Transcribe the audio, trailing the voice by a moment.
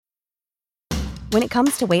When it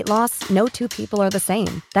comes to weight loss, no two people are the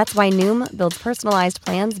same. That's why Noom builds personalized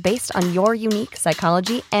plans based on your unique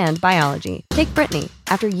psychology and biology. Take Brittany.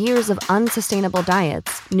 After years of unsustainable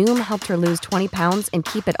diets, Noom helped her lose 20 pounds and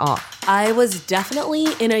keep it off. I was definitely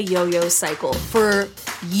in a yo-yo cycle for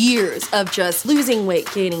years of just losing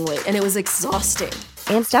weight, gaining weight, and it was exhausting.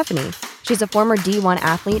 And Stephanie. She's a former D1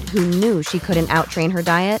 athlete who knew she couldn't outtrain her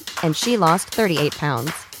diet, and she lost 38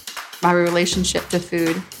 pounds. My relationship to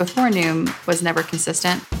food before Noom was never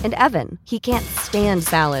consistent. And Evan, he can't stand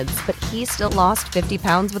salads, but he still lost 50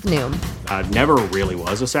 pounds with Noom. I never really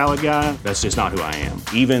was a salad guy. That's just not who I am.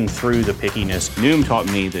 Even through the pickiness, Noom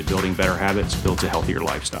taught me that building better habits builds a healthier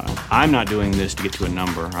lifestyle. I'm not doing this to get to a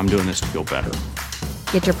number. I'm doing this to feel better.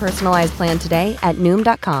 Get your personalized plan today at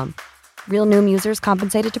Noom.com. Real Noom users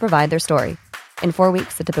compensated to provide their story. In 4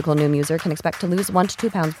 weeks, the typical Noom user can expect to lose 1 to 2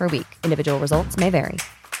 pounds per week. Individual results may vary.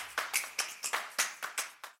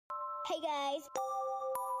 Hey guys,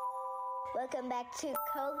 welcome back to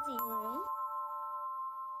Cozy Room.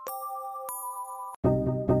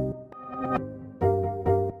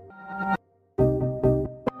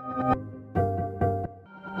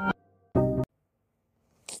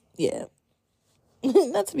 Yeah,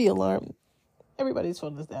 not to be alarmed. Everybody's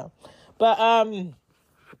phone is down, but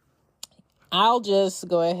I'll just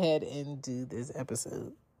go ahead and do this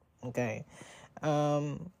episode. Okay,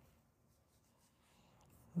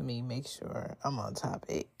 let me make sure I'm on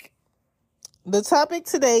topic. The topic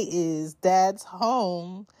today is Dad's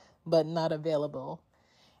home, but not available.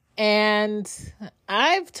 And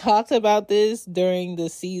I've talked about this during the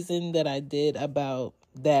season that I did about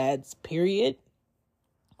Dad's period,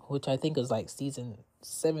 which I think was like season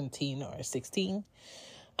 17 or 16.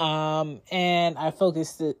 And I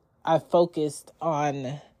focused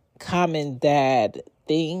on common dad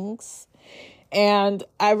things. And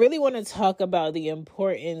I really want to talk about the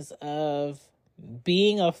importance of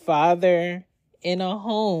being a father in a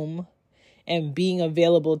home and being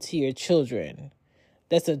available to your children.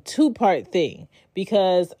 That's a two-part thing,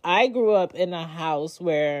 because I grew up in a house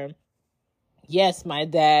where, yes, my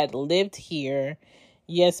dad lived here.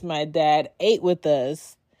 Yes, my dad ate with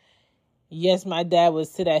us. Yes, my dad would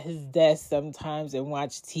sit at his desk sometimes and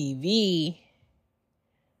watch TV.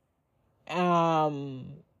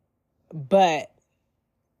 But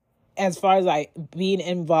as far as like being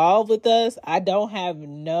involved with us, I don't have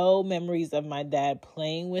no memories of my dad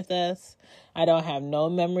playing with us. I don't have no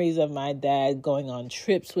memories of my dad going on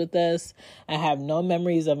trips with us. I have no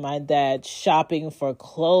memories of my dad shopping for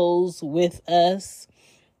clothes with us.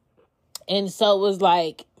 And so it was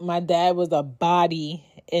like my dad was a body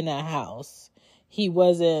in a house. He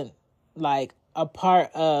wasn't like a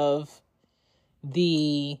part of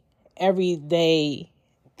the everyday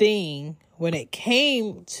thing when it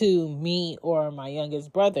came to me or my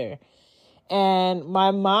youngest brother. And my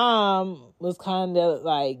mom was kind of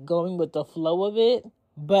like going with the flow of it.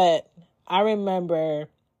 But I remember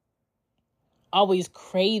always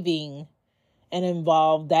craving an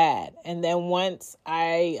involved dad. And then once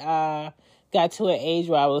I got to an age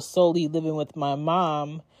where I was solely living with my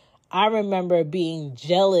mom, I remember being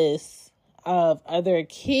jealous of other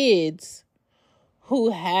kids who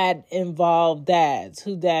had involved dads,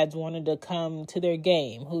 who dads wanted to come to their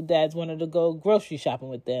game, who dads wanted to go grocery shopping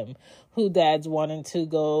with them, who dads wanted to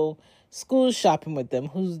go school shopping with them,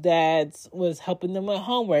 whose dads was helping them with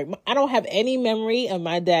homework. I don't have any memory of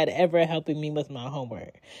my dad ever helping me with my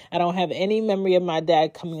homework. I don't have any memory of my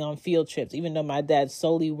dad coming on field trips, even though my dad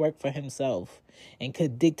solely worked for himself and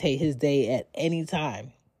could dictate his day at any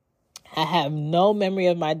time. I have no memory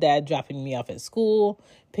of my dad dropping me off at school,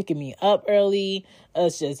 picking me up early,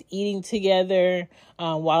 us just eating together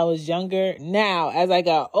while I was younger. Now, as I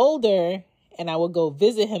got older and I would go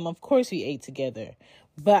visit him, of course we ate together.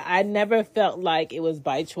 But I never felt like it was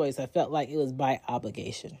by choice. I felt like it was by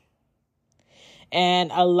obligation.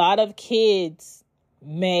 And a lot of kids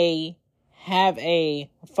may have a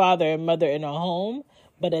father and mother in a home,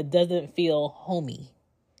 but it doesn't feel homey.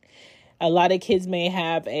 A lot of kids may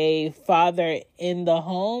have a father in the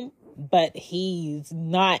home, but he's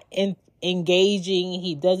not engaging.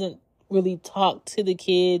 He doesn't really talk to the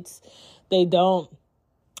kids. They don't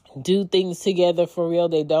do things together for real.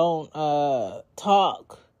 They don't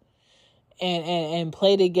talk and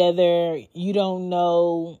play together. You don't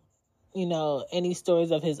know, any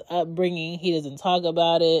stories of his upbringing. He doesn't talk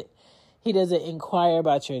about it. He doesn't inquire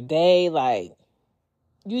about your day. Like,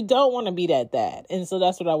 you don't want to be that dad. And so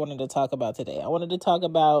that's what I wanted to talk about today. I wanted to talk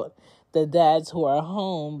about the dads who are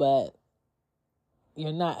home, but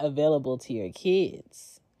you're not available to your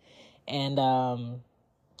kids. And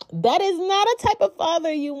that is not a type of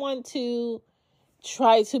father you want to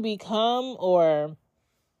try to become or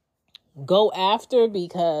go after,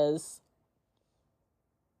 because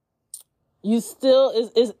you still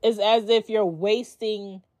is as if you're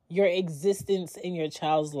wasting your existence in your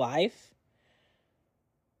child's life,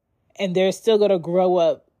 and they're still going to grow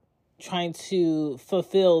up trying to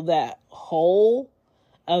fulfill that hole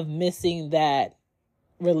of missing that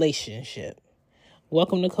relationship.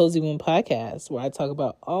 Welcome to Cozy Womb Podcast, where I talk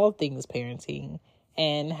about all things parenting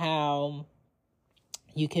and how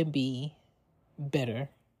you can be better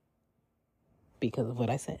because of what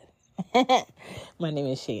I said. My name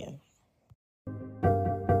is Shan.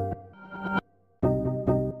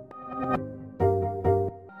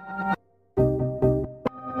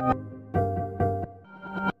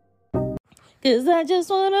 Cause I just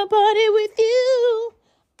wanna party with you,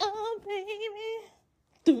 oh baby.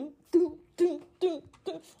 Do, do, do, do,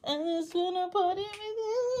 do. I just wanna party with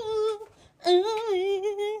you, oh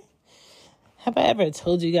baby. Have I ever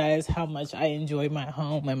told you guys how much I enjoy my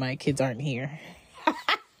home when my kids aren't here?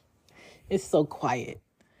 It's so quiet.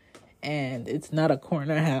 And it's not a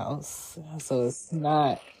corner house. So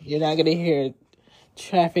you're not going to hear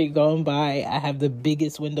traffic going by. I have the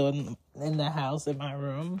biggest window in the house in my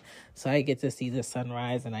room. So I get to see the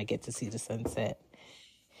sunrise and I get to see the sunset.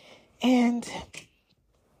 And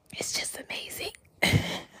it's just amazing.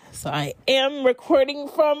 So I am recording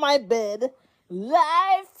from my bed.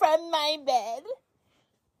 Live from my bed.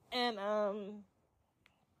 And I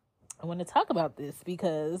want to talk about this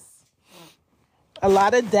because a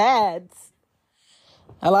lot of dads,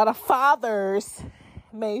 a lot of fathers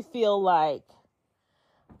may feel like,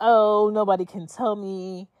 oh, nobody can tell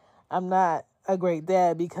me I'm not a great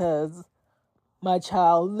dad because my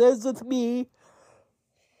child lives with me.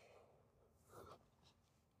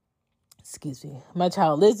 Excuse me. My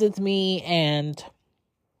child lives with me and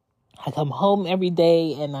I come home every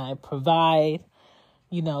day and I provide,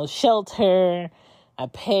 shelter. I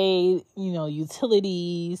pay,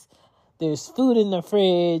 utilities. There's food in the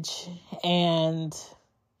fridge and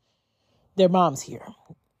their mom's here.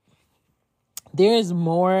 There is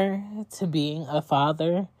more to being a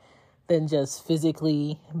father than just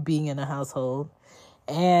physically being in a household.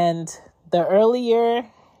 And the earlier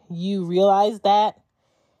you realize that,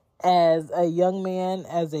 as a young man,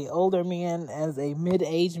 as an older man, as a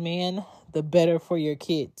mid-aged man, the better for your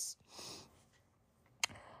kids.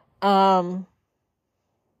 I've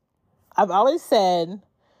always said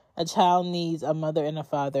a child needs a mother and a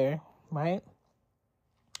father, right?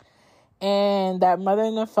 And that mother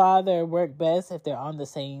and the father work best if they're on the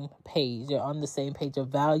same page. They're on the same page of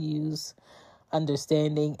values,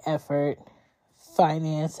 understanding, effort,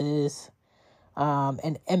 finances,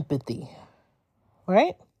 and empathy,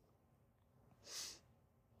 right?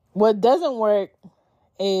 What doesn't work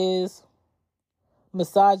is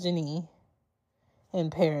misogyny in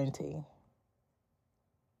parenting.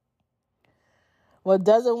 What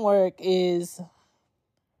doesn't work is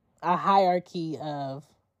a hierarchy of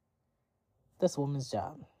that's a woman's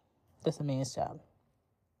job, that's a man's job.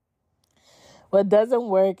 What doesn't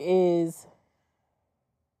work is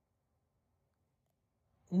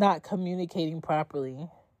not communicating properly.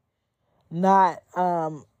 Not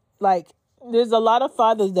there's a lot of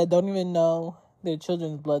fathers that don't even know their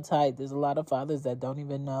children's blood type. There's a lot of fathers that don't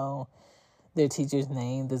even know their teacher's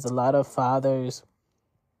name. There's a lot of fathers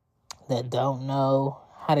that don't know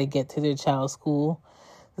how to get to their child's school.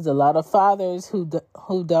 There's a lot of fathers who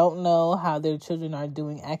don't know how their children are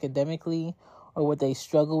doing academically or what they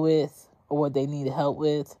struggle with or what they need help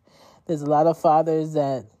with. There's a lot of fathers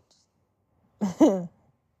that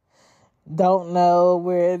don't know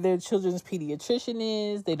where their children's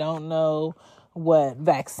pediatrician is. They don't know what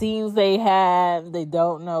vaccines they have. They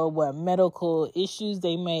don't know what medical issues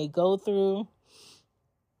they may go through.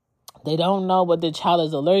 They don't know what their child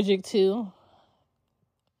is allergic to.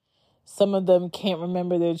 Some of them can't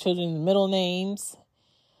remember their children's middle names.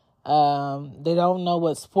 They don't know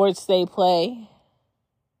what sports they play.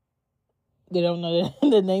 They don't know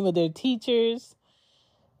the name of their teachers.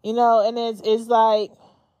 And it's like,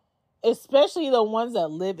 especially the ones that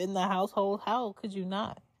live in the household, how could you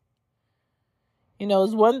not?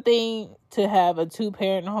 It's one thing to have a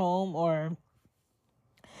 2-parent home or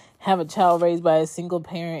have a child raised by a single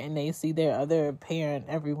parent and they see their other parent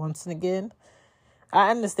every once and again. I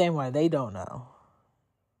understand why they don't know.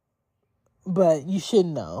 But you should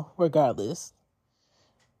know, regardless.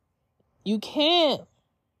 You can't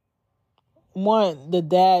want the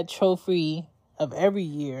dad trophy of every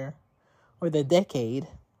year or the decade,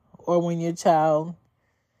 or when your child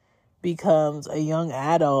becomes a young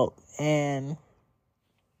adult and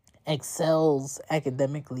excels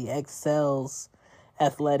academically, excels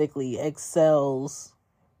athletically, excels,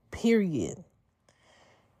 period.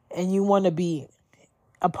 And you want to be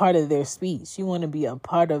a part of their speech. You want to be a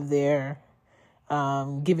part of their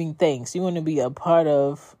giving thanks. You want to be a part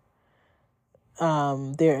of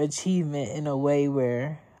their achievement in a way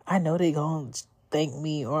where I know they're going to thank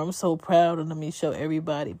me, or I'm so proud and let me show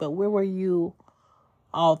everybody. But where were you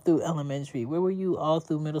all through elementary? Where were you all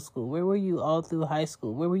through middle school? Where were you all through high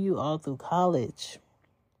school? Where were you all through college?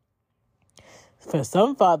 For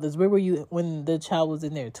some fathers, where were you when the child was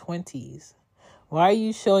in their 20s? Why are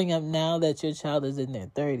you showing up now that your child is in their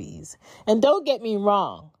 30s? And don't get me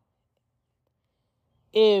wrong.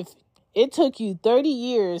 If it took you 30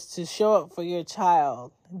 years to show up for your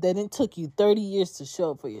child, then it took you 30 years to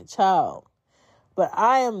show up for your child. But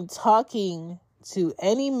I am talking to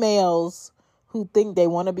any males who think they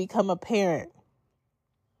want to become a parent,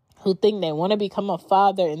 who think they want to become a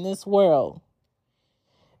father in this world.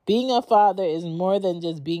 Being a father is more than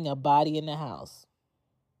just being a body in the house.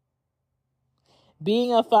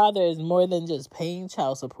 Being a father is more than just paying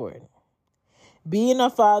child support. Being a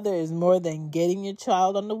father is more than getting your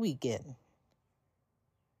child on the weekend.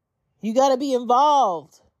 You got to be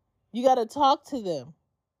involved. You got to talk to them.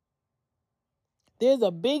 There's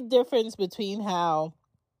a big difference between how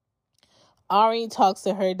Ari talks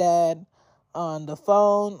to her dad on the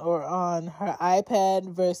phone or on her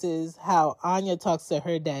iPad versus how Anya talks to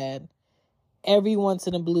her dad every once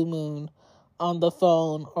in a blue moon on the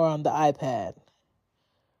phone or on the iPad.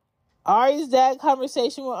 Ari's dad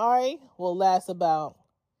conversation with Ari will last about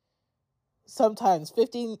sometimes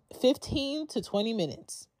 15 to 20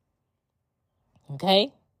 minutes.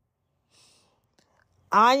 Okay?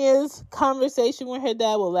 Anya's conversation with her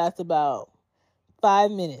dad will last about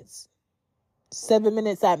 5 minutes, 7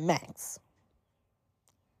 minutes at max.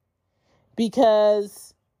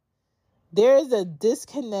 Because there is a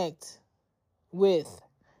disconnect with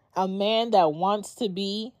a man that wants to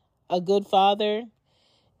be a good father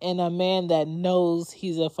and a man that knows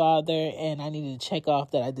he's a father and I need to check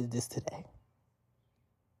off that I did this today.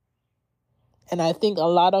 And I think a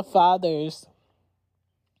lot of fathers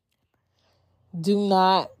do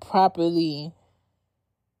not properly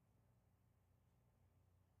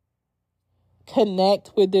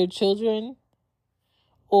connect with their children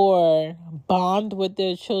or bond with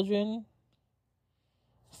their children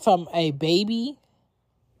from a baby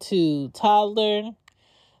to toddler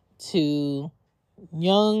to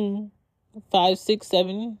young 5, 6,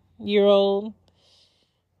 7-year-old.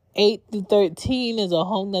 8 to 13 is a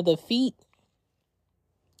whole nother feat.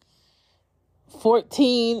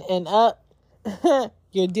 14 and up,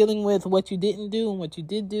 you're dealing with what you didn't do and what you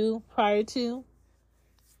did do prior to.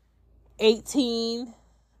 18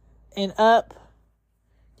 and up,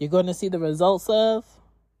 you're going to see the results of.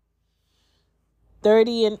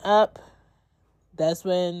 30 and up, that's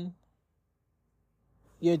when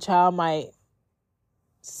your child might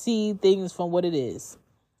see things from what it is.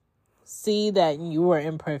 See that you were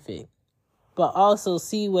imperfect, but also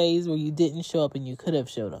see ways where you didn't show up and you could have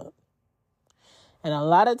showed up. And a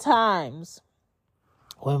lot of times,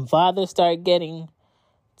 when fathers start getting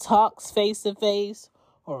talks face-to-face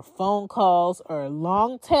or phone calls or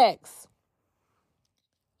long texts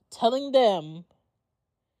telling them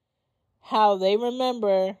how they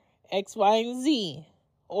remember X, Y, and Z,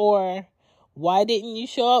 or why didn't you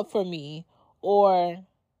show up for me, or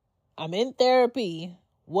I'm in therapy,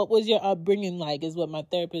 what was your upbringing like is what my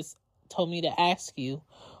therapist told me to ask you,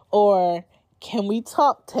 or can we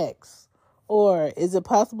talk text, or is it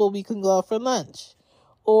possible we can go out for lunch,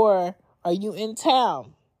 or are you in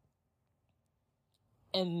town?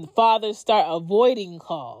 And fathers start avoiding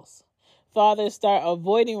calls. Fathers start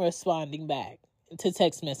avoiding responding back to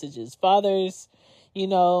text messages. Fathers,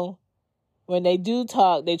 when they do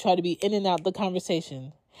talk, they try to be in and out the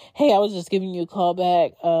conversation. Hey, I was just giving you a call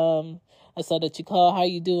back. I saw that you called. How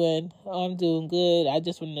you doing? Oh, I'm doing good. I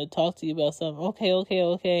just wanted to talk to you about something.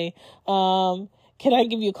 Okay. Can I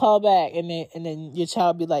give you a call back? And then your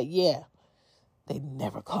child be like, yeah. They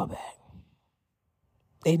never call back.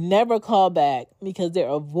 They never call back because they're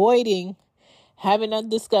avoiding having a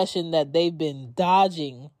discussion that they've been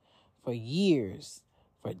dodging for years,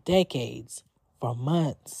 for decades, for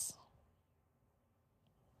months.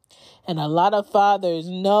 And a lot of fathers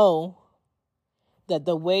know that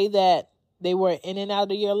the way that they were in and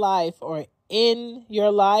out of your life, or in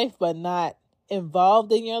your life but not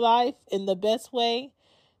involved in your life in the best way,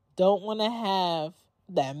 don't want to have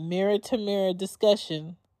that mirror-to-mirror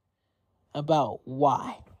discussion about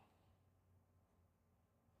why.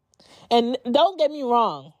 And don't get me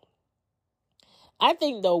wrong. I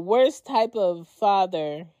think the worst type of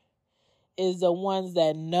father is the ones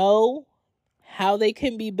that know how they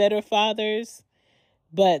can be better fathers,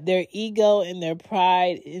 but their ego and their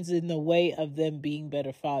pride is in the way of them being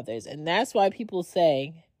better fathers. And that's why people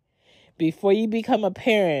say, before you become a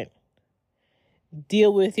parent,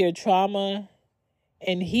 deal with your trauma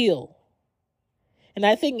and heal. And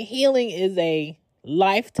I think healing is a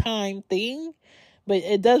lifetime thing, but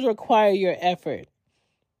it does require your effort.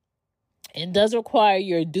 It does require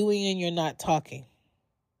your doing and you're not talking.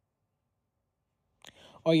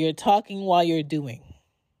 Or you're talking while you're doing.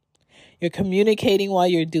 You're communicating while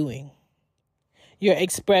you're doing. Your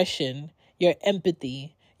expression, your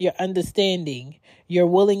empathy, your understanding, your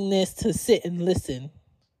willingness to sit and listen.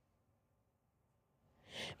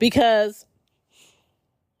 Because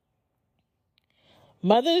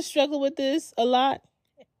mothers struggle with this a lot,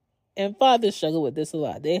 and fathers struggle with this a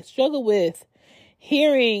lot. They struggle with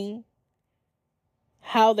hearing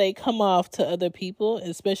how they come off to other people,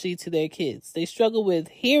 especially to their kids. They struggle with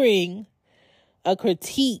hearing a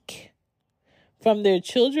critique from their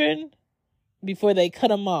children before they cut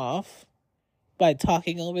them off by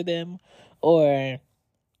talking over them, or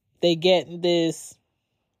they get this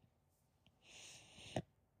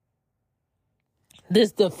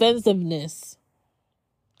defensiveness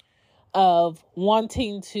of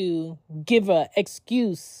wanting to give an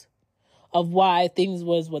excuse of why things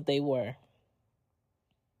was what they were.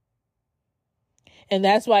 And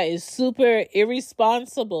that's why it's super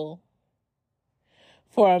irresponsible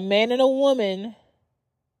for a man and a woman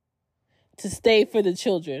to stay for the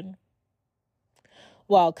children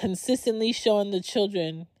while consistently showing the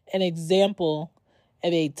children an example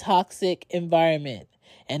of a toxic environment,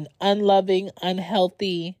 an unloving,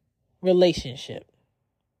 unhealthy relationship.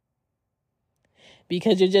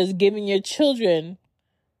 Because you're just giving your children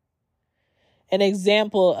an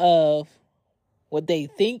example of what they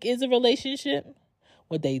think is a relationship,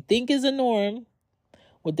 what they think is a norm,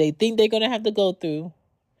 what they think they're going to have to go through,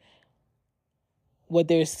 what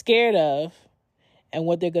they're scared of, and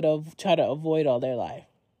what they're going to try to avoid all their life.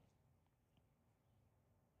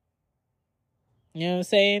 You know what I'm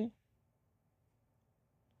saying?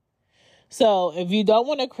 So if you don't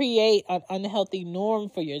want to create an unhealthy norm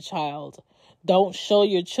for your child, don't show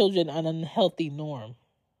your children an unhealthy norm.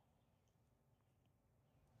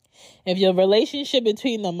 If your relationship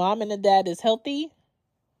between the mom and the dad is healthy,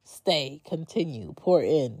 stay, continue, pour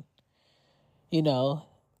in,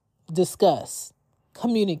 discuss,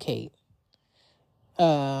 communicate,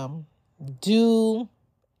 do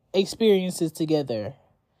experiences together,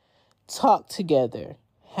 talk together,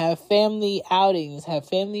 have family outings, have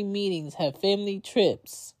family meetings, have family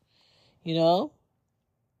trips, But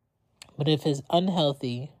if it's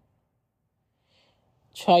unhealthy,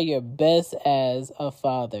 try your best as a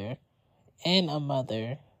father and a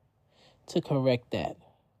mother to correct that.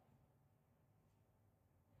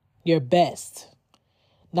 Your best.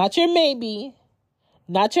 Not your maybe.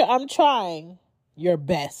 Not your I'm trying. Your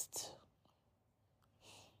best.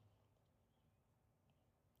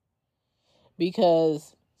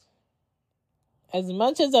 Because as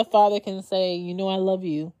much as a father can say, I love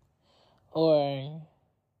you, or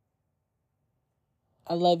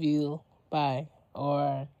I love you, bye,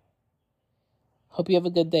 or hope you have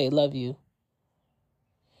a good day, love you.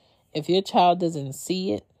 If your child doesn't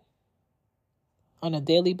see it on a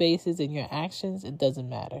daily basis in your actions, it doesn't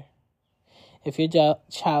matter. If your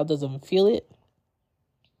child doesn't feel it,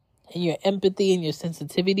 and your empathy and your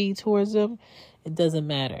sensitivity towards them, it doesn't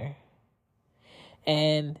matter.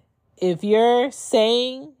 And if you're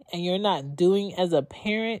saying and you're not doing as a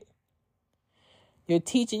parent, you're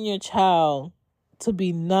teaching your child to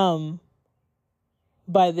be numb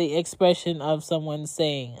by the expression of someone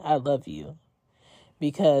saying, I love you.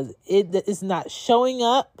 Because it is not showing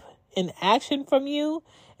up in action from you.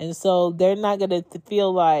 And so they're not going to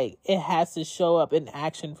feel like it has to show up in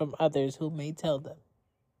action from others who may tell them.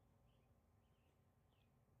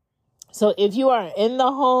 So if you are in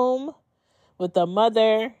the home with a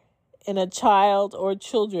mother and a child or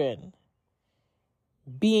children,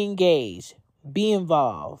 be engaged, be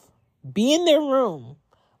involved, be in their room,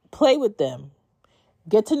 play with them,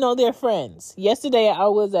 get to know their friends. Yesterday I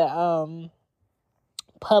was at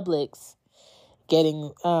Publix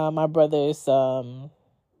getting my brother's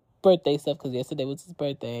birthday stuff, because yesterday was his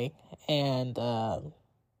birthday, and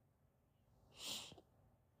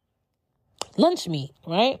lunch meat,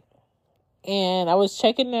 right? And I was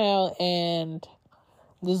checking out, and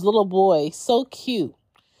this little boy, so cute,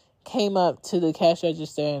 came up to the cash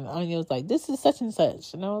register, and Anya was like, this is such and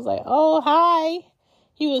such. And I was like, oh, hi.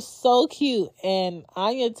 He was so cute. And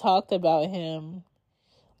Anya talked about him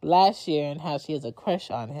last year and how she has a crush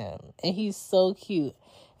on him. And he's so cute.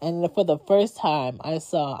 And for the first time, I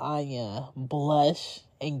saw Anya blush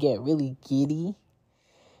and get really giddy.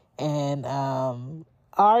 And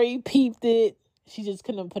Ari peeped it. She just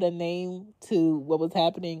couldn't put a name to what was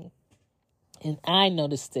happening. And I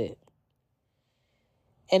noticed it.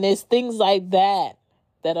 And it's things like that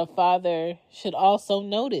that a father should also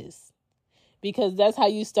notice. Because that's how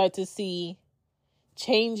you start to see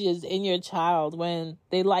changes in your child when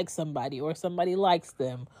they like somebody or somebody likes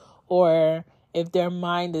them, or if their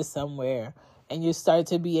mind is somewhere, and you start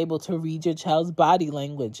to be able to read your child's body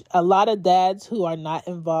language. A lot of dads who are not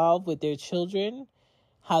involved with their children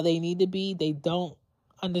how they need to be, they don't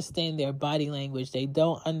understand their body language. They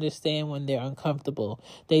don't understand when they're uncomfortable.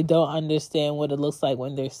 They don't understand what it looks like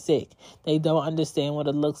when they're sick. They don't understand what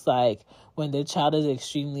it looks like when their child is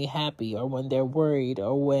extremely happy, or when they're worried,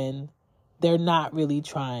 or when they're not really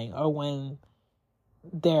trying, or when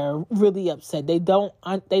they're really upset. They don't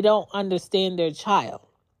understand their child.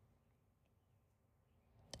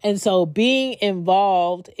 And so being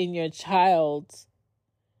involved in your child's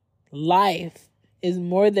life is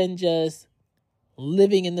more than just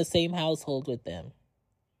living in the same household with them.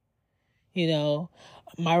 You know,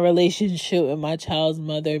 my relationship with my child's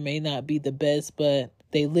mother may not be the best, but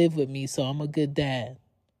they live with me, so I'm a good dad.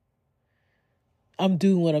 I'm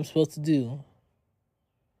doing what I'm supposed to do.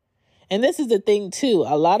 And this is the thing too.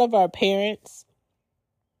 A lot of our parents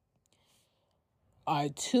are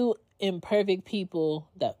too imperfect people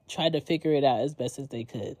that tried to figure it out as best as they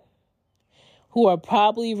could, who are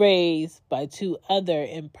probably raised by two other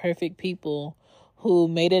imperfect people who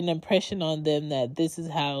made an impression on them that this is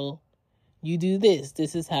how you do this.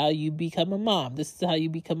 This is how you become a mom. This is how you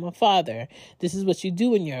become a father. This is what you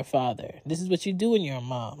do when you're a father. This is what you do when you're a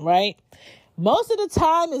mom, right? Most of the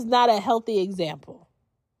time is not a healthy example.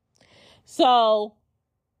 So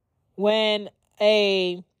when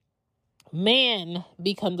a man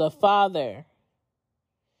becomes a father,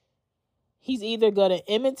 he's either going to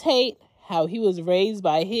imitate how he was raised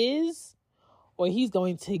by his, or he's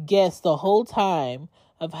going to guess the whole time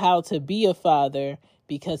of how to be a father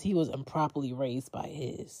because he was improperly raised by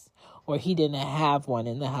his, or he didn't have one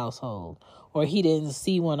in the household, or he didn't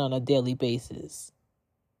see one on a daily basis.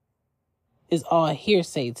 It's all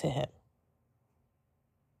hearsay to him.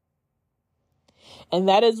 And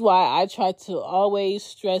that is why I try to always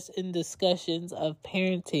stress in discussions of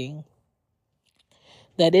parenting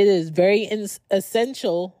that it is very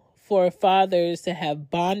essential for fathers to have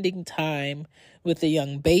bonding time with a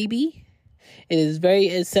young baby. It is very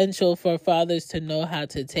essential for fathers to know how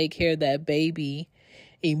to take care of that baby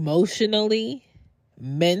emotionally,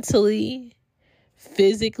 mentally,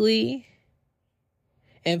 physically,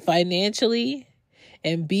 and financially,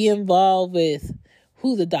 and be involved with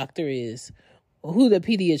who the doctor is, who the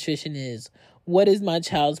pediatrician is, what is my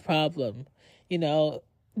child's problem, you know,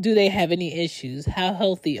 do they have any issues, how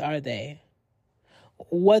healthy are they,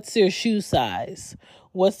 what's their shoe size,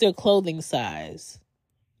 what's their clothing size,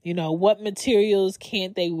 you know, what materials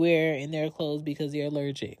can't they wear in their clothes because they're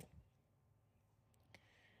allergic,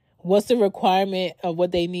 what's the requirement of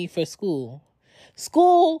what they need for school.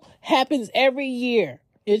 School happens every year.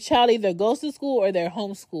 Your child either goes to school or they're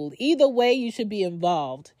homeschooled. Either way, you should be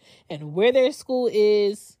involved in where their school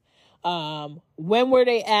is, when were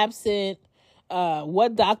they absent,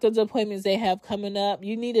 what doctor's appointments they have coming up.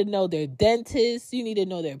 You need to know their dentist. You need to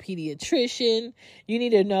know their pediatrician. You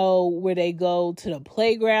need to know where they go to the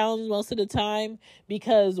playground most of the time.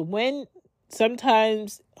 Because when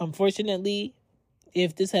sometimes, unfortunately,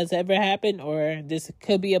 if this has ever happened, or this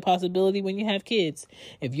could be a possibility when you have kids,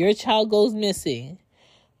 if your child goes missing,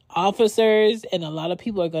 officers and a lot of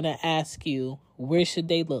people are going to ask you, where should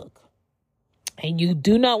they look? And you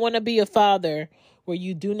do not want to be a father where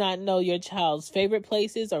you do not know your child's favorite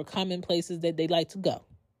places or common places that they like to go.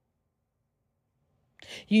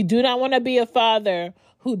 You do not want to be a father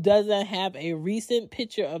who doesn't have a recent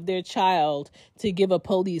picture of their child to give a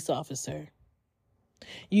police officer.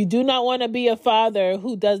 You do not want to be a father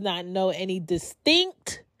who does not know any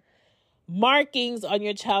distinct markings on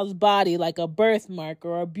your child's body, like a birthmark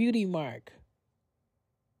or a beauty mark,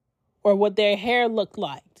 or what their hair looked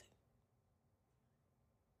like.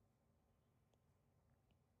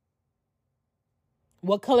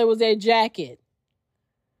 What color was their jacket?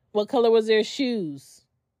 What color was their shoes?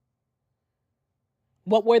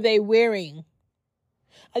 What were they wearing?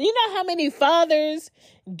 You know how many fathers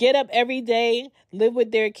get up every day, live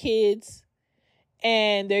with their kids,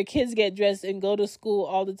 and their kids get dressed and go to school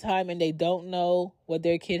all the time, and they don't know what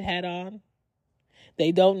their kid had on?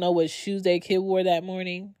 They don't know what shoes their kid wore that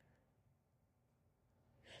morning.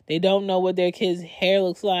 They don't know what their kid's hair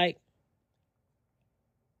looks like.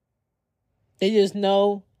 They just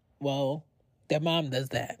know well, their mom does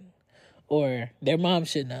that, or their mom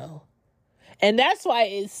should know. And that's why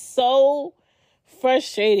it's so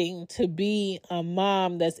frustrating to be a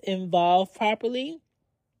mom that's involved properly,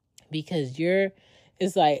 because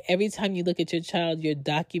it's like every time you look at your child, you're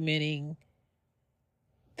documenting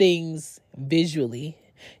things visually.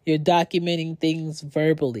 You're documenting things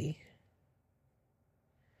verbally.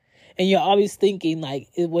 And you're always thinking, like,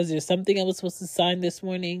 was there something I was supposed to sign this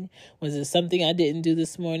morning? Was there something I didn't do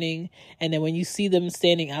this morning? And then when you see them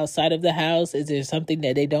standing outside of the house, is there something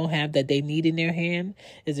that they don't have that they need in their hand?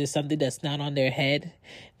 Is there something that's not on their head?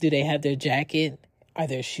 Do they have their jacket? Are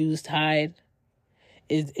their shoes tied?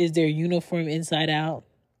 Is their uniform inside out?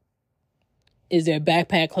 Is their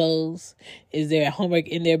backpack closed? Is there homework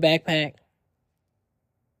in their backpack?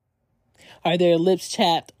 Are their lips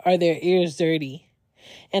chapped? Are their ears dirty?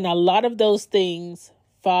 And a lot of those things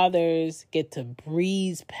fathers get to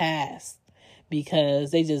breeze past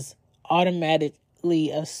because they just automatically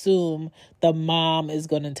assume the mom is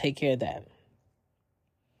going to take care of that.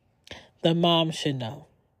 The mom should know.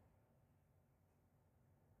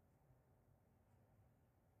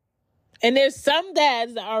 And there's some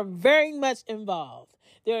dads that are very much involved.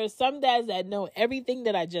 There are some dads that know everything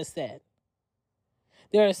that I just said.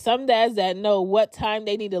 There are some dads that know what time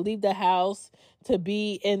they need to leave the house to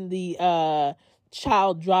be in the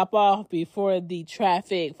child drop-off before the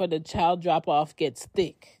traffic for the child drop-off gets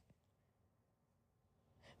thick.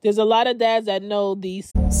 There's a lot of dads that know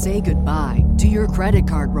these. Say goodbye to your credit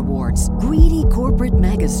card rewards. Greedy corporate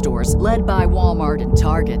mega stores, led by Walmart and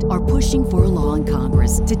Target, are pushing for a law in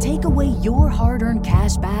Congress to take away your hard-earned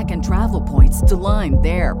cash back and travel points to line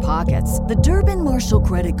their pockets. The Durbin-Marshall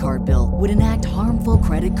credit card bill would enact harmful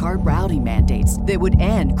credit card routing mandates that would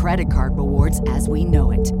end credit card rewards as we know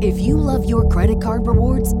it. If you love your credit card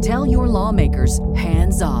rewards, tell your lawmakers,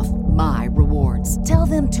 hands off my rewards. Tell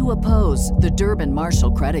them to oppose the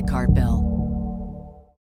Durbin-Marshall credit card bill.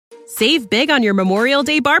 Save big on your Memorial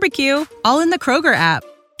Day barbecue, all in the Kroger app.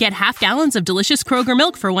 Get half gallons of delicious Kroger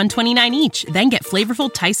milk for $1.29 each. Then get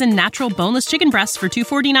flavorful Tyson natural boneless chicken breasts for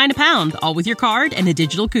 $2.49 a pound, all with your card and a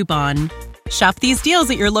digital coupon. Shop these deals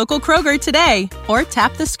at your local Kroger today, or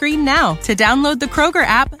tap the screen now to download the Kroger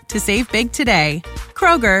app to save big today.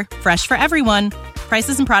 Kroger, fresh for everyone.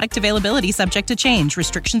 Prices and product availability subject to change.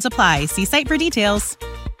 Restrictions apply. See site for details.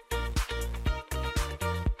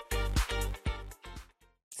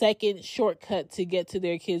 Second shortcut to get to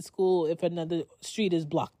their kid's school if another street is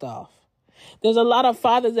blocked off. There's a lot of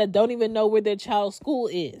fathers that don't even know where their child's school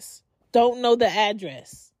is. Don't know the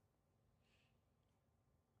address.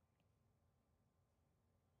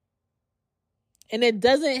 And it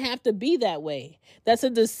doesn't have to be that way. That's a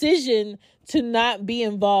decision to not be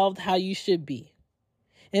involved how you should be.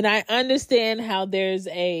 And I understand how there's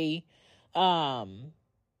a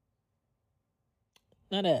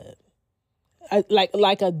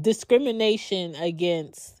like a discrimination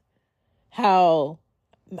against how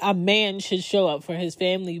a man should show up for his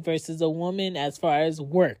family versus a woman as far as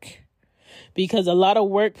work. Because a lot of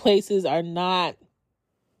workplaces are not,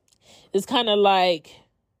 it's kind of like,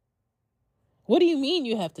 what do you mean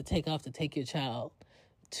you have to take off to take your child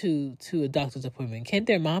to a doctor's appointment? Can't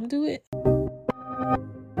their mom do it?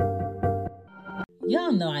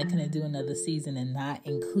 Y'all know I couldn't do another season and not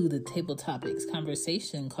include the Table Topics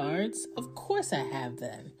conversation cards. Of course I have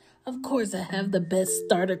them. Of course I have the best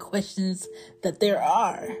starter questions that there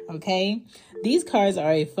are, okay? These cards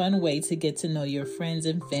are a fun way to get to know your friends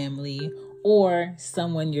and family or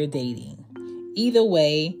someone you're dating. Either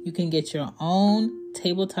way, you can get your own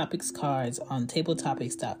Table Topics cards on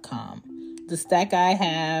tabletopics.com. The stack I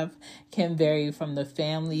have can vary from the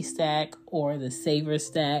family stack or the saver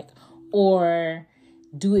stack or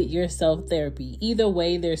do-it-yourself therapy. Either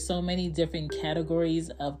way, there's so many different categories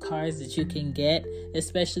of cards that you can get,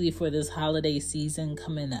 especially for this holiday season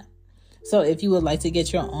coming up. So if you would like to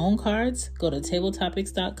get your own cards, go to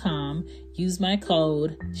tabletopics.com, use my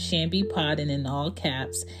code SHAMBYPOD in all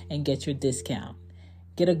caps, and get your discount.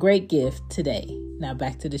 Get a great gift today. Now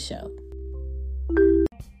back to the show.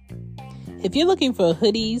 If you're looking for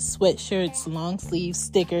hoodies, sweatshirts, long sleeves,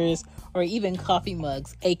 stickers, or even coffee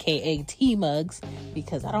mugs, aka tea mugs,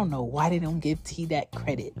 because I don't know why they don't give tea that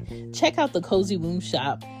credit, check out the Cozy Womb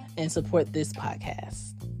shop and support this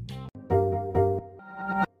podcast.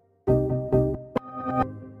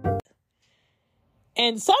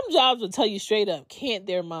 And some jobs will tell you straight up, can't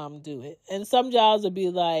their mom do it? And some jobs will be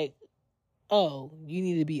like, oh, you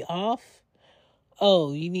need to be off?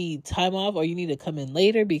 Oh, you need time off, or you need to come in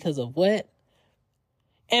later because of what?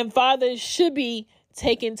 And fathers should be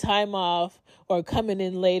taking time off or coming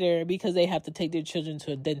in later because they have to take their children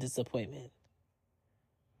to a dentist appointment.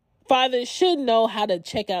 Fathers should know how to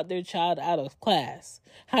check out their child out of class,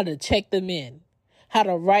 how to check them in, how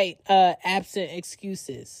to write absent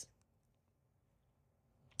excuses.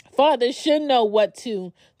 Fathers should know what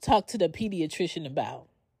to talk to the pediatrician about.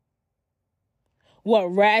 What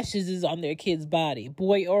rashes is on their kid's body,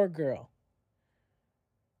 boy or girl.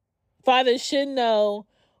 Fathers should know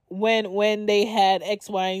when they had X,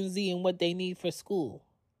 Y, and Z and what they need for school.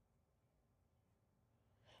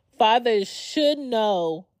 Fathers should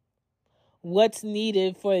know what's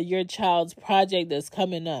needed for your child's project that's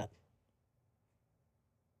coming up.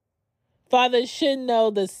 Fathers should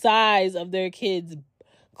know the size of their kids'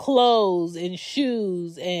 clothes and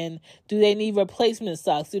shoes, and do they need replacement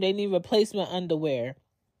socks? Do they need replacement underwear?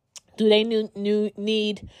 Do they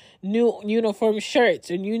need new uniform shirts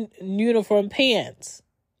or new uniform pants?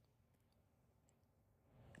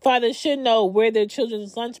 Fathers should know where their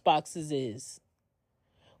children's lunch boxes is,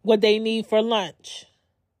 what they need for lunch.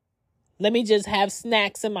 Let me just have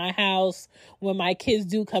snacks in my house when my kids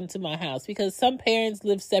do come to my house, because some parents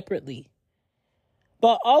live separately.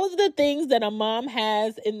 But all of the things that a mom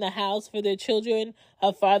has in the house for their children,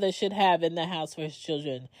 a father should have in the house for his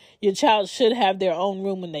children. Your child should have their own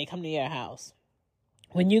room when they come to your house.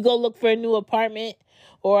 When you go look for a new apartment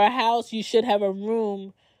or a house, you should have a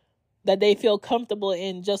room that they feel comfortable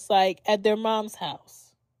in, just like at their mom's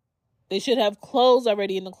house. They should have clothes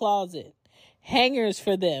already in the closet, hangers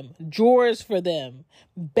for them, drawers for them,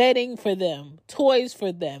 bedding for them, toys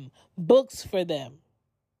for them, books for them.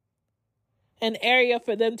 An area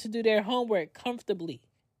for them to do their homework comfortably.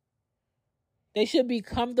 They should be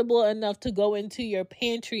comfortable enough to go into your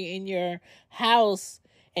pantry in your house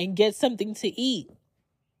and get something to eat.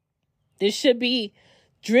 There should be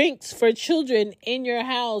drinks for children in your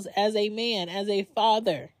house as a man, as a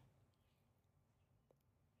father.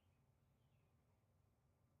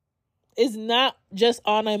 It's not just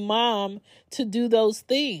on a mom to do those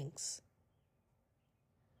things.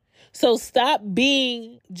 So stop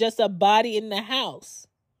being just a body in the house.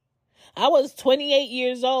 I was 28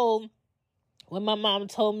 years old when my mom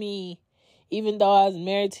told me, even though I was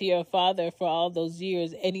married to your father for all those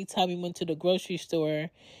years, anytime we went to the grocery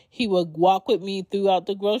store, he would walk with me throughout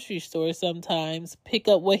the grocery store sometimes, pick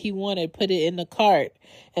up what he wanted, put it in the cart.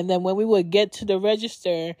 And then when we would get to the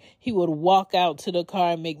register, he would walk out to the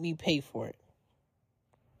car and make me pay for it.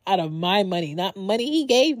 Out of my money, not money he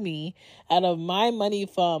gave me, out of my money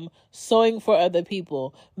from sewing for other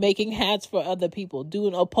people, making hats for other people,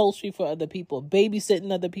 doing upholstery for other people,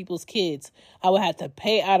 babysitting other people's kids. I would have to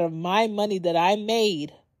pay out of my money that I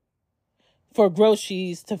made for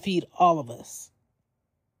groceries to feed all of us.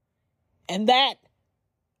 And that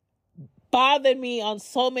bothered me on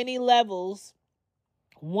so many levels.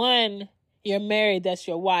 One, you're married, that's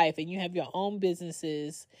your wife, and you have your own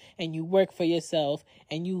businesses, and you work for yourself,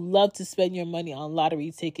 and you love to spend your money on lottery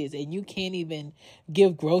tickets, and you can't even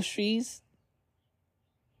give groceries.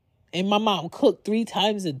 And my mom cooked 3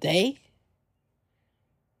 times a day.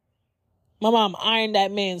 My mom ironed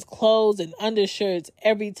that man's clothes and undershirts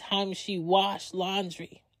every time she washed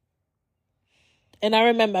laundry. And I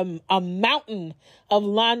remember a mountain of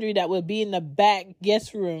laundry that would be in the back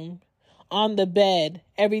guest room on the bed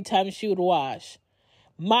every time she would wash.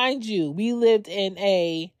 Mind you, we lived in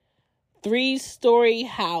a 3-story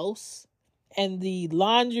house and the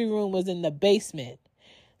laundry room was in the basement.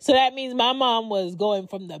 So that means my mom was going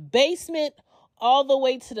from the basement all the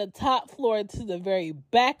way to the top floor to the very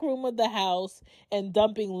back room of the house and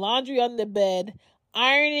dumping laundry on the bed,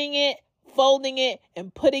 ironing it, folding it,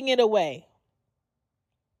 and putting it away.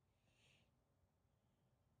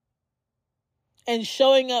 And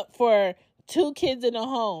showing up for 2 kids in a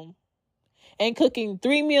home and cooking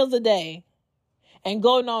 3 meals a day and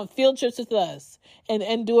going on field trips with us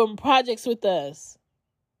and doing projects with us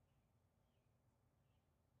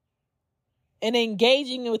and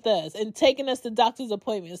engaging with us and taking us to doctor's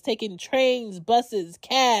appointments, taking trains, buses,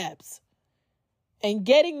 cabs, and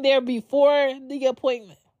getting there before the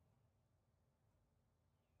appointment.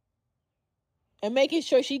 And making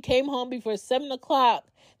sure she came home before 7 o'clock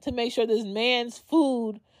to make sure this man's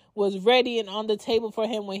food was ready and on the table for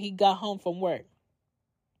him when he got home from work.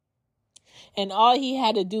 And all he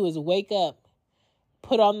had to do is wake up,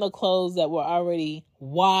 put on the clothes that were already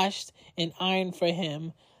washed and ironed for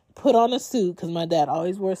him, put on a suit, because my dad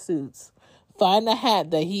always wore suits, find a hat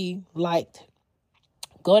that he liked,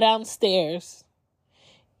 go downstairs,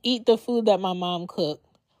 eat the food that my mom cooked,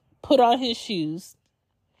 put on his shoes,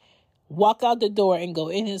 walk out the door and go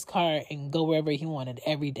in his car and go wherever he wanted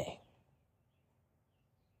every day.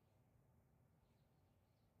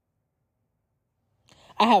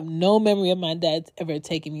 I have no memory of my dad ever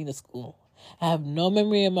taking me to school. I have no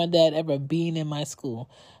memory of my dad ever being in my school.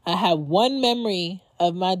 I have one memory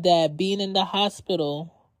of my dad being in the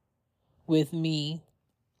hospital with me.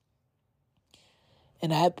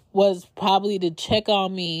 And I was probably to check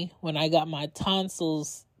on me when I got my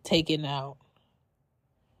tonsils taken out.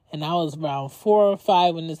 And I was around 4 or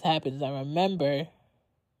 5 when this happened. I remember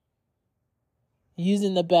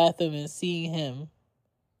using the bathroom and seeing him.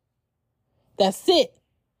 That's it.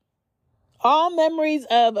 All memories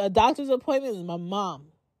of a doctor's appointment is my mom.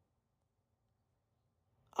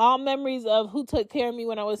 All memories of who took care of me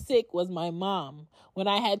when I was sick was my mom. When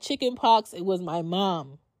I had chicken pox, it was my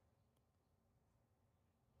mom.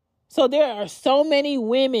 So there are so many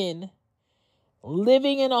women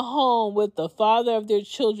living in a home with the father of their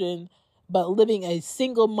children, but living a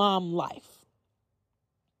single mom life.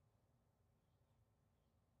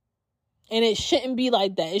 And it shouldn't be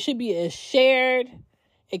like that. It should be a shared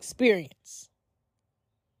experience.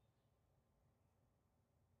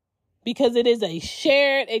 Because it is a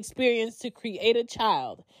shared experience to create a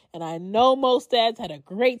child. And I know most dads had a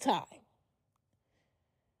great time.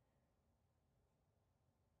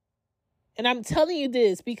 And I'm telling you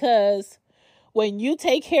this because when you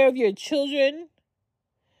take care of your children,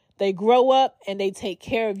 they grow up and they take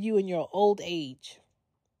care of you in your old age.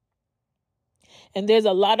 And there's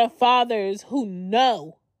a lot of fathers who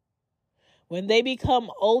know when they become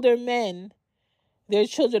older men, their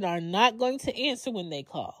children are not going to answer when they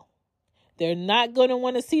call. They're not going to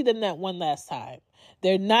want to see them that one last time.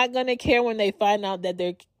 They're not going to care when they find out that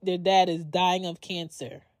their dad is dying of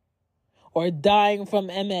cancer or dying from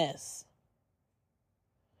MS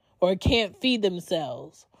or can't feed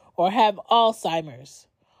themselves or have Alzheimer's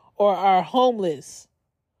or are homeless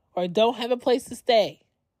or don't have a place to stay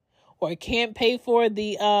or can't pay for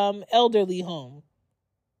the elderly home.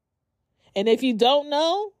 And if you don't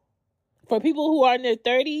know, for people who are in their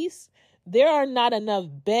 30s, there are not enough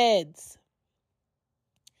beds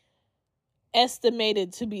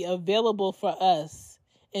estimated to be available for us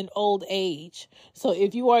in old age. So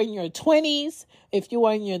if you are in your 20s, if you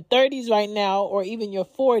are in your 30s right now, or even your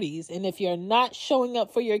 40s, and if you're not showing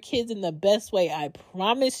up for your kids in the best way, I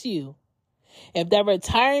promise you, if that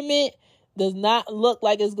retirement does not look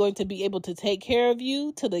like it's going to be able to take care of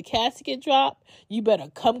you till the casket drop, you better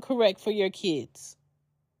come correct for your kids.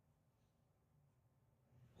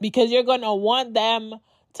 Because you're going to want them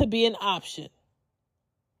to be an option.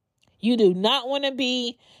 You do not want to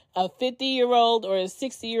be a 50-year-old or a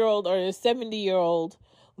 60-year-old or a 70-year-old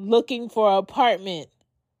looking for an apartment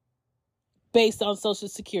based on Social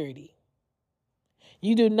Security.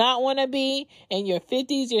 You do not want to be in your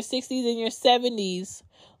 50s, your 60s, and your 70s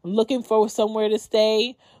looking for somewhere to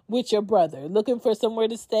stay with your brother, looking for somewhere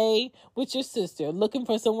to stay with your sister, looking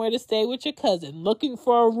for somewhere to stay with your cousin, looking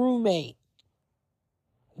for a roommate,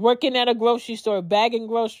 working at a grocery store, bagging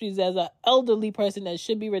groceries as an elderly person that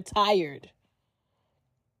should be retired.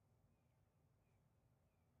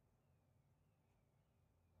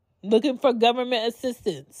 Looking for government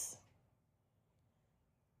assistance.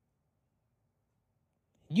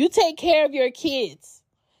 You take care of your kids.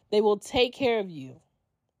 They will take care of you.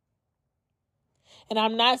 And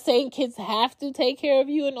I'm not saying kids have to take care of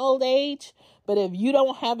you in old age, but if you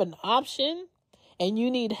don't have an option and you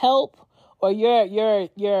need help, or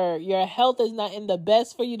your health is not in the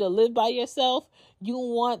best for you to live by yourself, you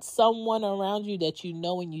want someone around you that you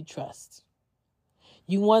know and you trust.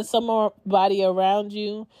 You want somebody around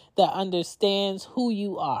you that understands who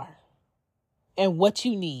you are and what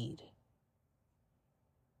you need.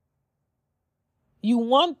 You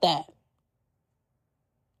want that.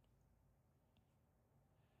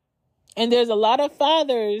 And there's a lot of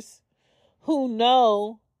fathers who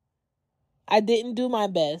know I didn't do my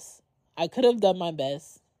best. I could have done my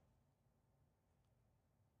best.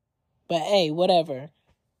 But hey, whatever.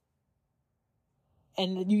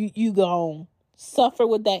 And you gonna suffer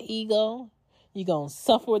with that ego. You gonna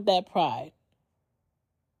suffer with that pride.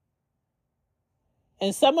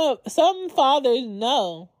 And some fathers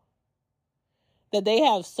know that they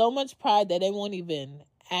have so much pride that they won't even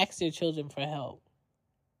ask their children for help.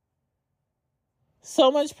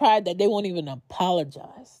 So much pride that they won't even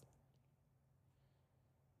apologize.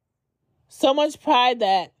 So much pride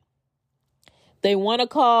that they want to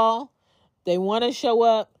call, they want to show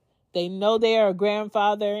up, they know they are a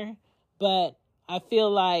grandfather, but I feel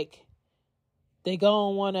like they're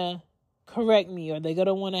going to want to correct me, or they're going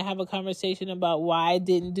to want to have a conversation about why I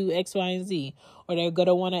didn't do X, Y, and Z, or they're going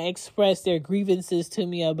to want to express their grievances to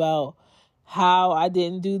me about how I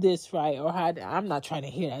didn't do this right, or how I'm not trying to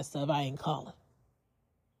hear that stuff. I ain't calling.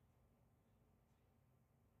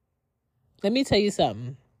 Let me tell you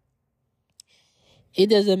something. It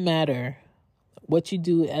doesn't matter what you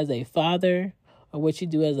do as a father or what you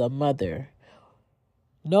do as a mother,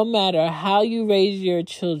 no matter how you raise your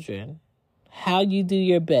children, how you do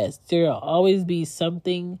your best, there will always be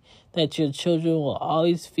something that your children will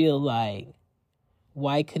always feel like,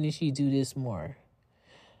 why couldn't you do this more?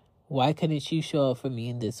 Why couldn't you show up for me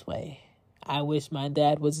in this way? I wish my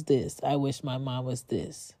dad was this. I wish my mom was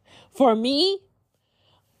this. For me,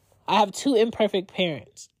 I have 2 imperfect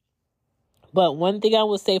parents. But one thing I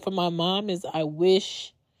would say for my mom is I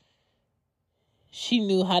wish she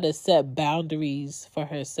knew how to set boundaries for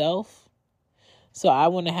herself. So I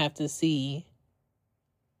want to have to see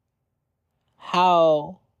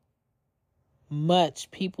how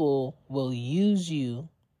much people will use you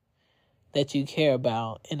that you care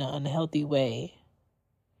about in an unhealthy way.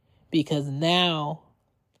 Because now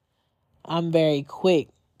I'm very quick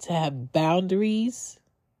to have boundaries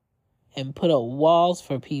and put up walls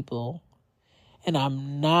for people. And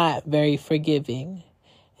I'm not very forgiving.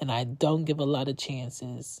 And I don't give a lot of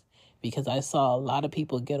chances because I saw a lot of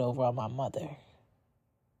people get over on my mother.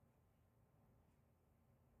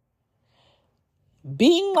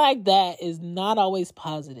 Being like that is not always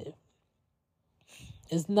positive.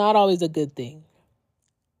 It's not always a good thing.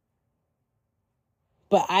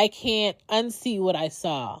 But I can't unsee what I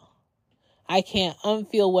saw. I can't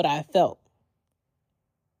unfeel what I felt.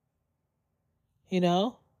 You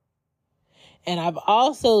know? And I've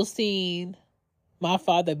also seen my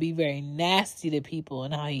father be very nasty to people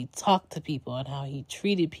and how he talked to people and how he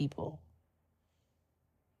treated people.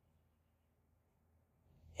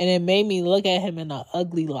 And it made me look at him in an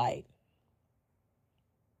ugly light.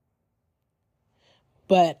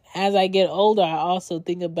 But as I get older, I also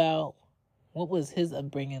think about what was his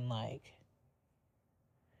upbringing like?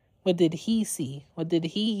 What did he see? What did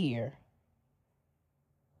he hear?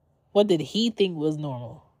 What did he think was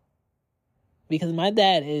normal? Because my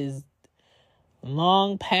dad is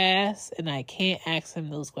long past and I can't ask him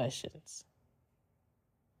those questions.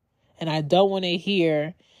 And I don't want to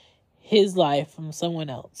hear his life from someone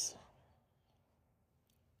else.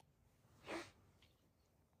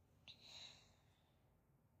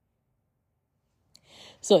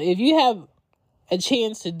 So if you have a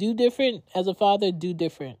chance to do different as a father, do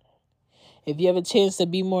different. If you have a chance to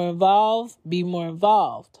be more involved, be more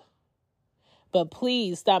involved. But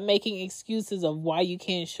please stop making excuses of why you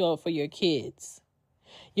can't show up for your kids.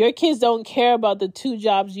 Your kids don't care about the 2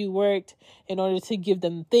 jobs you worked in order to give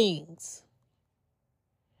them things.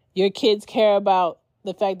 Your kids care about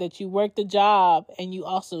the fact that you worked the job and you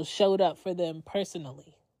also showed up for them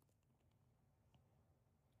personally.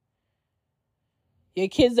 Your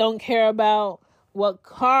kids don't care about what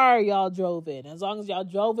car y'all drove in, as long as y'all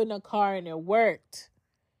drove in a car and it worked.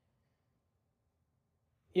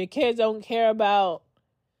 Your kids don't care about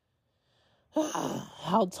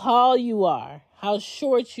how tall you are, how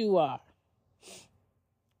short you are,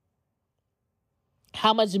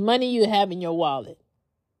 how much money you have in your wallet.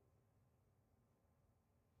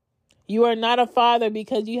 You are not a father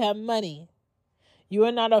because you have money. You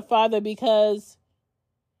are not a father because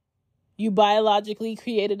you biologically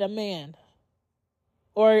created a man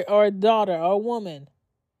or a daughter or a woman.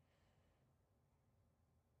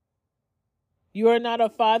 You are not a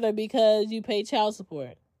father because you pay child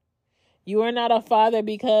support. You are not a father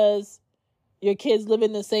because your kids live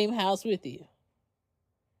in the same house with you.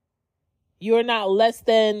 You are not less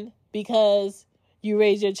than because you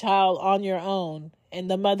raise your child on your own and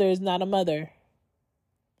the mother is not a mother.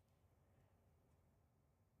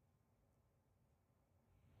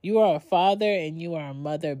 You are a father and you are a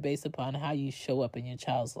mother based upon how you show up in your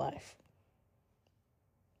child's life.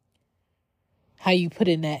 How you put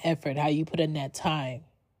in that effort, how you put in that time.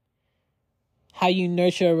 How you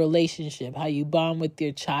nurture a relationship, how you bond with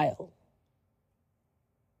your child.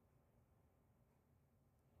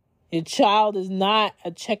 Your child is not a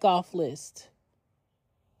checkoff list.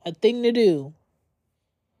 A thing to do.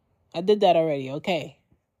 I did that already, okay.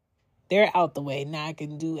 They're out the way. Now I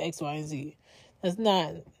can do X, Y, and Z. That's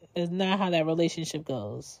not how that relationship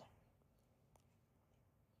goes.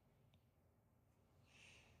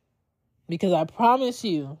 Because I promise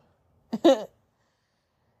you,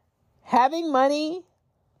 having money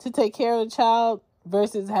to take care of a child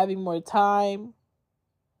versus having more time,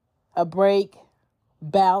 a break,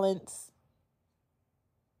 balance.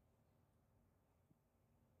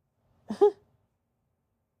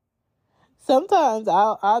 Sometimes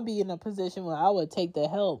I'll be in a position where I would take the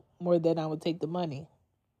help more than I would take the money.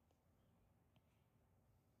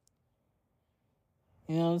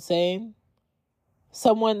 You know what I'm saying?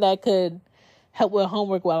 Someone that could help with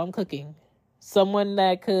homework while I'm cooking. Someone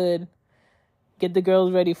that could get the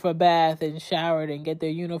girls ready for a bath and showered and get their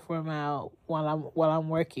uniform out while I'm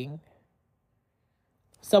working.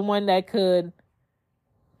 Someone that could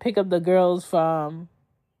pick up the girls from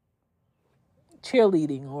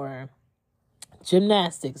cheerleading or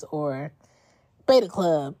gymnastics or beta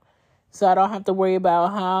club, so I don't have to worry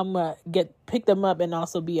about how I'm going to pick them up and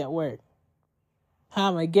also be at work. How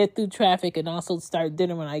I'm going to get through traffic and also start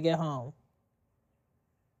dinner when I get home.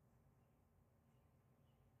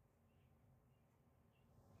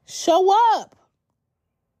 Show up.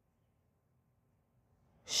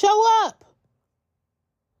 Show up.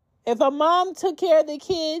 If a mom took care of the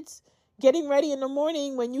kids getting ready in the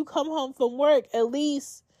morning when you come home from work, at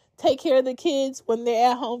least take care of the kids when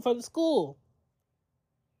they're at home from school.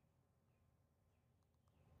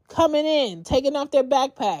 Coming in, taking off their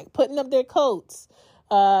backpack, putting up their coats,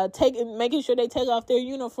 making sure they take off their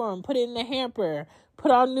uniform, put it in the hamper,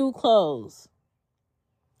 put on new clothes.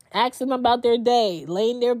 Ask them about their day,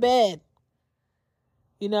 lay in their bed.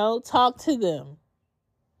 Talk to them.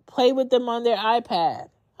 Play with them on their iPad.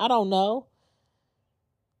 I don't know.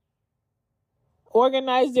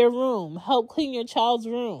 Organize their room. Help clean your child's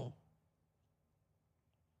room.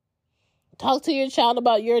 Talk to your child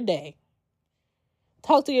about your day.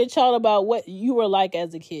 Talk to your child about what you were like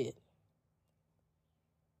as a kid.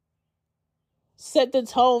 Set the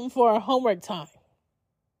tone for homework time.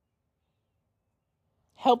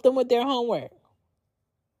 Help them with their homework.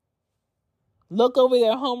 Look over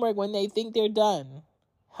their homework when they think they're done.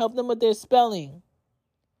 Help them with their spelling.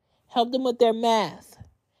 Help them with their math.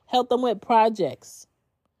 Help them with projects.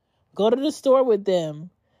 Go to the store with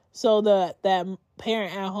them so that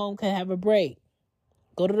parent at home can have a break.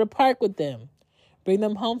 Go to the park with them. Bring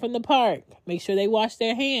them home from the park. Make sure they wash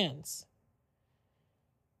their hands.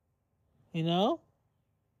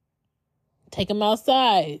 Take them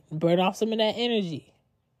outside. Burn off some of that energy.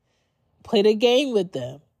 Play the game with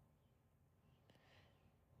them.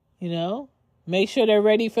 Make sure they're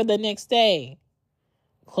ready for the next day.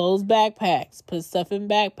 Close backpacks. Put stuff in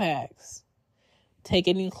backpacks. Take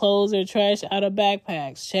any clothes or trash out of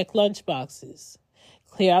backpacks. Check lunch boxes.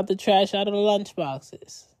 Clear out the trash out of the lunch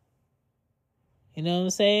boxes. You know what I'm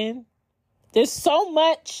saying? There's so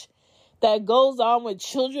much that goes on with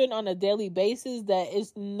children on a daily basis that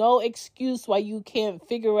is no excuse why you can't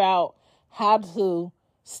figure out how to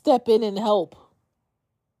step in and help.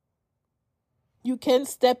 You can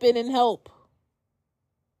step in and help.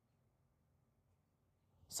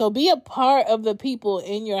 So be a part of the people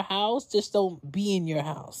in your house. Just don't be in your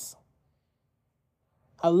house.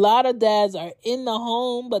 A lot of dads are in the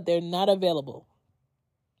home, but they're not available.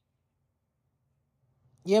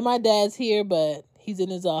 Yeah, my dad's here, but he's in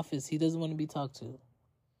his office. He doesn't want to be talked to.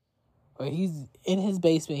 Or he's in his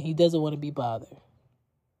basement. He doesn't want to be bothered.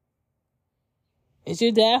 Is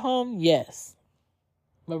your dad home? Yes.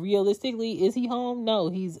 But realistically, is he home? No,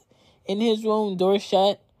 he's in his room, door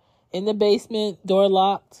shut. In the basement, door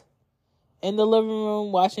locked. In the living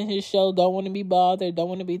room, watching his show. Don't want to be bothered. Don't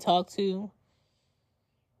want to be talked to.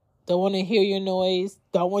 Don't want to hear your noise.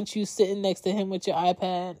 Don't want you sitting next to him with your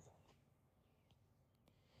iPad.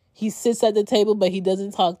 He sits at the table, but he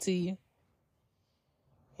doesn't talk to you.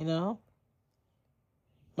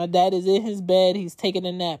 My dad is in his bed. He's taking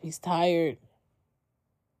a nap. He's tired.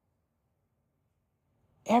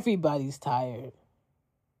 Everybody's tired.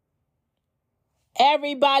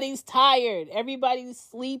 Everybody's tired. Everybody's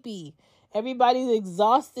sleepy. Everybody's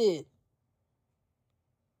exhausted.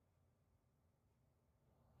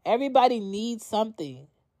 Everybody needs something,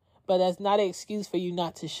 but that's not an excuse for you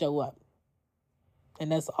not to show up.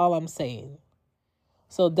 And that's all I'm saying.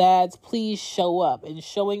 So dads, please show up. And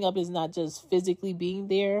showing up is not just physically being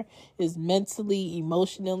there. It's mentally,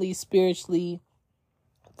 emotionally, spiritually,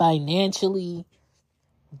 financially.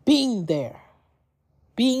 Being there.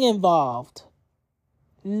 Being involved.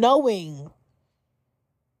 Knowing.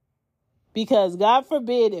 Because God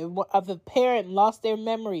forbid if a parent lost their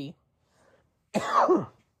memory,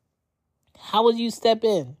 how would you step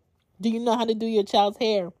in? Do you know how to do your child's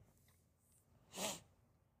hair?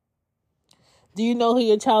 Do you know who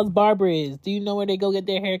your child's barber is? Do you know where they go get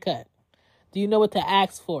their hair cut? Do you know what to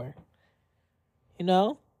ask for?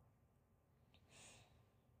 Do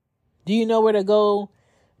you know where to go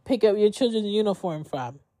pick up your children's uniform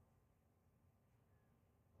from?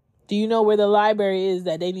 Do you know where the library is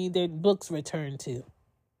that they need their books returned to?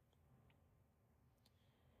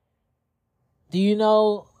 Do you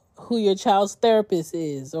know who your child's therapist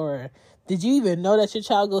is? Or did you even know that your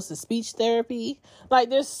child goes to speech therapy?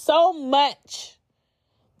 There's so much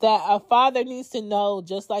that a father needs to know,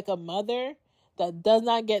 just like a mother, that does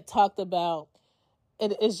not get talked about.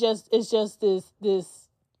 And it's just this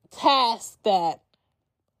task that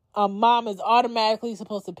a mom is automatically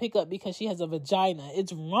supposed to pick up because she has a vagina.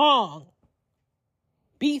 It's wrong.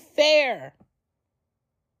 Be fair.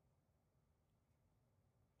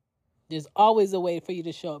 There's always a way for you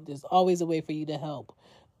to show up. There's always a way for you to help.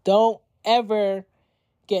 Don't ever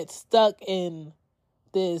get stuck in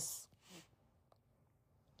this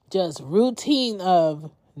just routine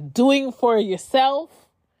of doing for yourself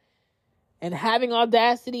and having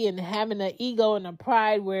audacity and having an ego and a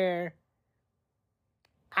pride where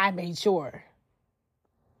I made sure.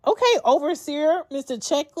 Okay, overseer, Mr.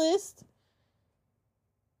 Checklist.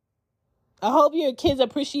 I hope your kids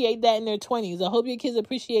appreciate that in their 20s. I hope your kids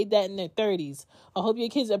appreciate that in their 30s. I hope your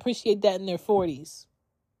kids appreciate that in their 40s.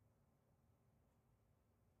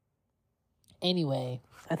 Anyway,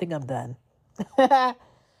 I think I'm done.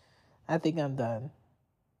 I think I'm done.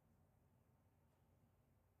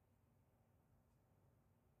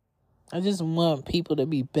 I just want people to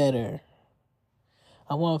be better.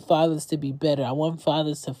 I want fathers to be better. I want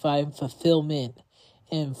fathers to find fulfillment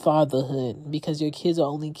in fatherhood, because your kids are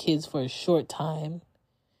only kids for a short time.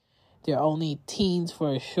 They're only teens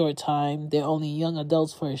for a short time. They're only young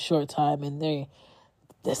adults for a short time, and they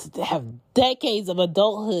have decades of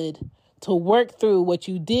adulthood to work through what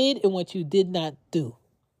you did and what you did not do.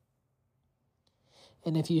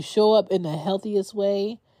 And if you show up in the healthiest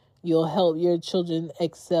way, you'll help your children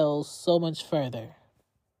excel so much further.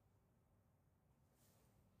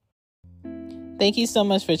 Thank you so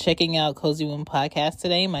much for checking out Cozy Womb Podcast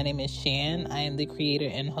today. My name is Shan. I am the creator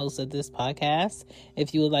and host of this podcast.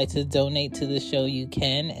 If you would like to donate to the show, you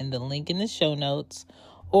can, and the link in the show notes.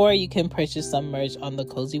 Or you can purchase some merch on the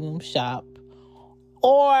Cozy Womb shop.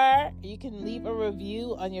 Or you can leave a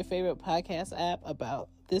review on your favorite podcast app about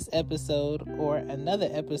this episode or another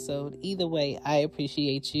episode. Either way, I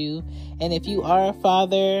appreciate you. And if you are a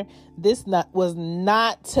father, this was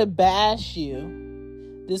not to bash you.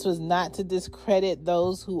 This was not to discredit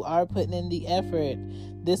those who are putting in the effort.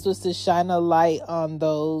 This was to shine a light on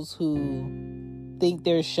those who think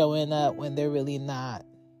they're showing up when they're really not.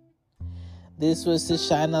 This was to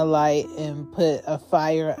shine a light and put a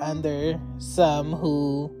fire under some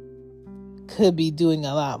who could be doing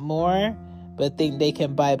a lot more, but think they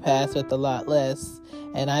can bypass with a lot less.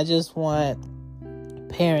 And I just want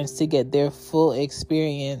parents to get their full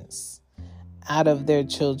experience out of their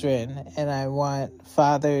children. And I want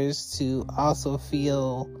fathers to also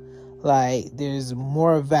feel like there's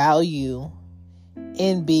more value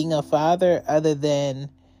in being a father other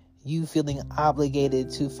than you feeling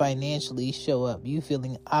obligated to financially show up, you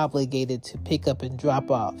feeling obligated to pick up and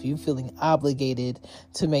drop off, you feeling obligated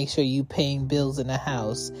to make sure you paying bills in the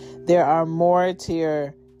house. There are more to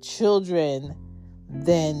your children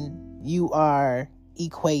than you are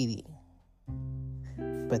equating.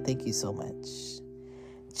 But thank you so much.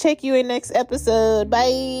 Check you in next episode.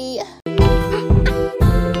 Bye.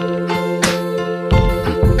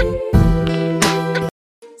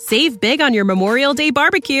 Save big on your Memorial Day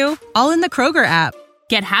barbecue, all in the Kroger app.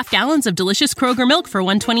 Get half gallons of delicious Kroger milk for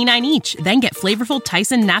 $1.29 each. Then get flavorful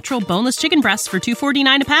Tyson natural boneless chicken breasts for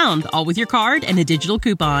 $2.49 a pound, all with your card and a digital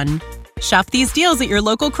coupon. Shop these deals at your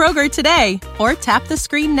local Kroger today, or tap the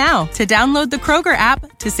screen now to download the Kroger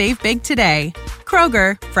app to save big today.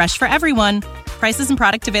 Kroger, fresh for everyone. Prices and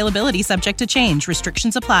product availability subject to change.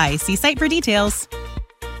 Restrictions apply. See site for details.